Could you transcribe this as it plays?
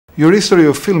Your history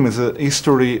of film is a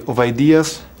history of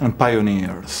ideas and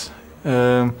pioneers.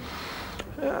 How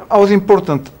is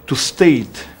important to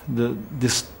state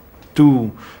these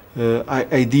two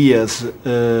ideas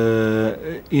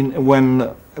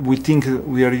when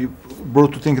we are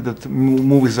brought to think that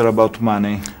movies are about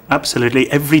money? Absolutely.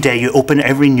 Every day you open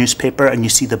every newspaper and you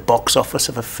see the box office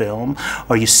of a film,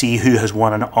 or you see who has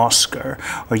won an Oscar,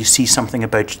 or you see something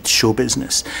about show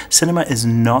business. Cinema is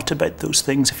not about those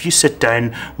things. If you sit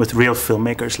down with real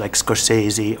filmmakers like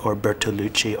Scorsese or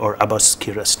Bertolucci or Abbas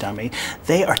Kiarostami,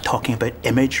 they are talking about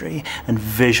imagery and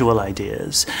visual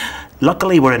ideas.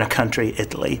 Luckily, we're in a country,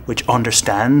 Italy, which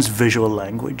understands visual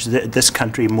language. This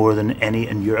country, more than any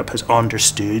in Europe, has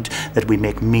understood that we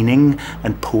make meaning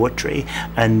and poetry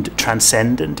and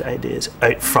transcendent ideas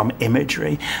out from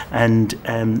imagery. And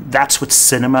that's what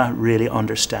cinema really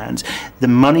understands. The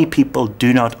money people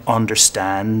do not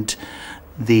understand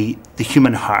the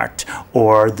human heart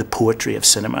or the poetry of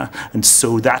cinema, and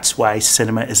so that's why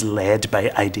cinema is led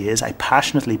by ideas. I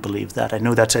passionately believe that. I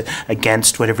know that's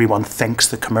against what everyone thinks,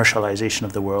 the commercialization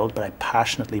of the world, but I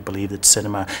passionately believe that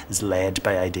cinema is led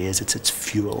by ideas. It's its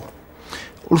fuel.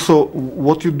 Also,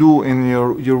 what you do in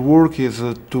your work is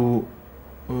to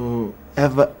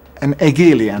have an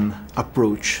Hegelian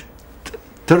approach,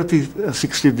 30,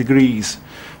 60 degrees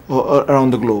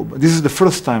around the globe. This is the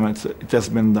first time it has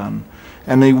been done.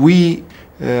 And we,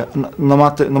 no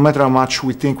matter how much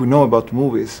we think we know about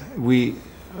movies,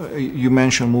 you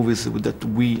mention movies that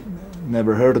we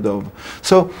never heard of.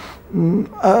 So,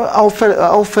 how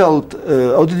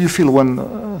did you feel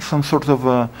when some sort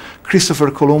of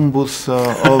Christopher Columbus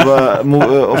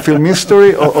of film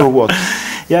history, or what?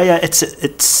 Yeah.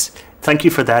 It's. Thank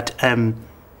you for that.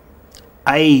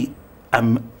 I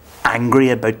am angry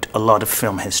about a lot of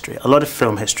film history. A lot of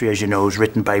film history, as you know, is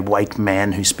written by white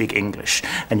men who speak English,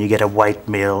 and you get a white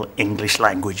male English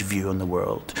language view on the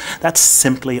world. That's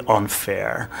simply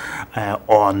unfair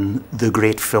on the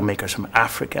great filmmakers from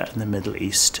Africa and the Middle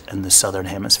East and the Southern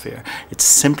Hemisphere. It's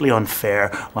simply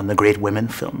unfair on the great women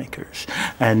filmmakers.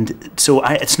 And so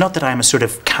it's not that I'm a sort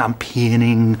of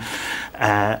campaigning,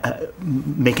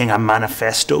 making a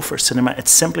manifesto for cinema.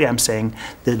 It's simply I'm saying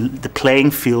the playing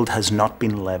field has not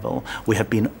been level. We have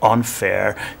been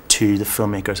unfair to the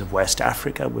filmmakers of West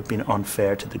Africa. We've been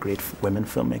unfair to the great women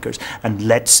filmmakers, and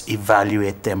let's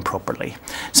evaluate them properly.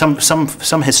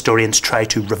 Some historians try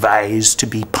to revise, to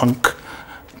be a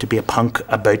punk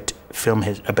about film,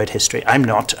 about history. I'm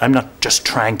not just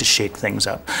trying to shake things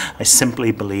up. I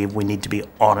simply believe we need to be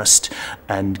honest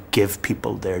and give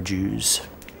people their dues.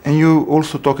 And you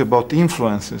also talk about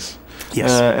influences.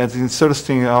 Yes. It's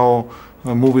interesting how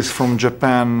movies from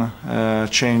Japan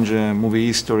change movie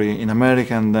history in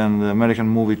America, and then the American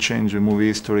movie change movie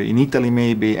history in Italy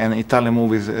maybe, and Italian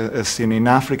movies seen in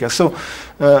Africa. So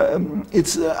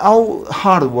it's how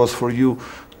hard it was for you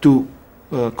to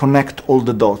connect all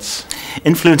the dots?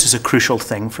 Influence is a crucial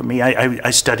thing for me.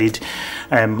 I studied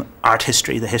art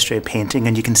history, the history of painting,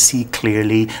 and you can see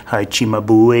clearly how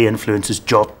Cimabue influences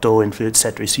Giotto,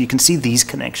 etc. So you can see these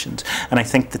connections, and I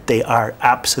think that they are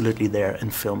absolutely there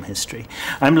in film history.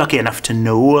 I'm lucky enough to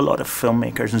know a lot of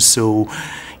filmmakers, and so,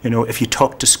 you know, if you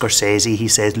talk to Scorsese, he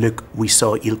says, look, we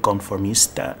saw Il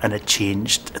Conformista, and it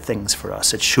changed things for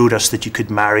us. It showed us that you could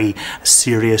marry a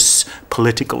serious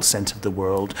political sense of the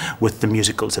world with the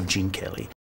musicals of Gene Kelly.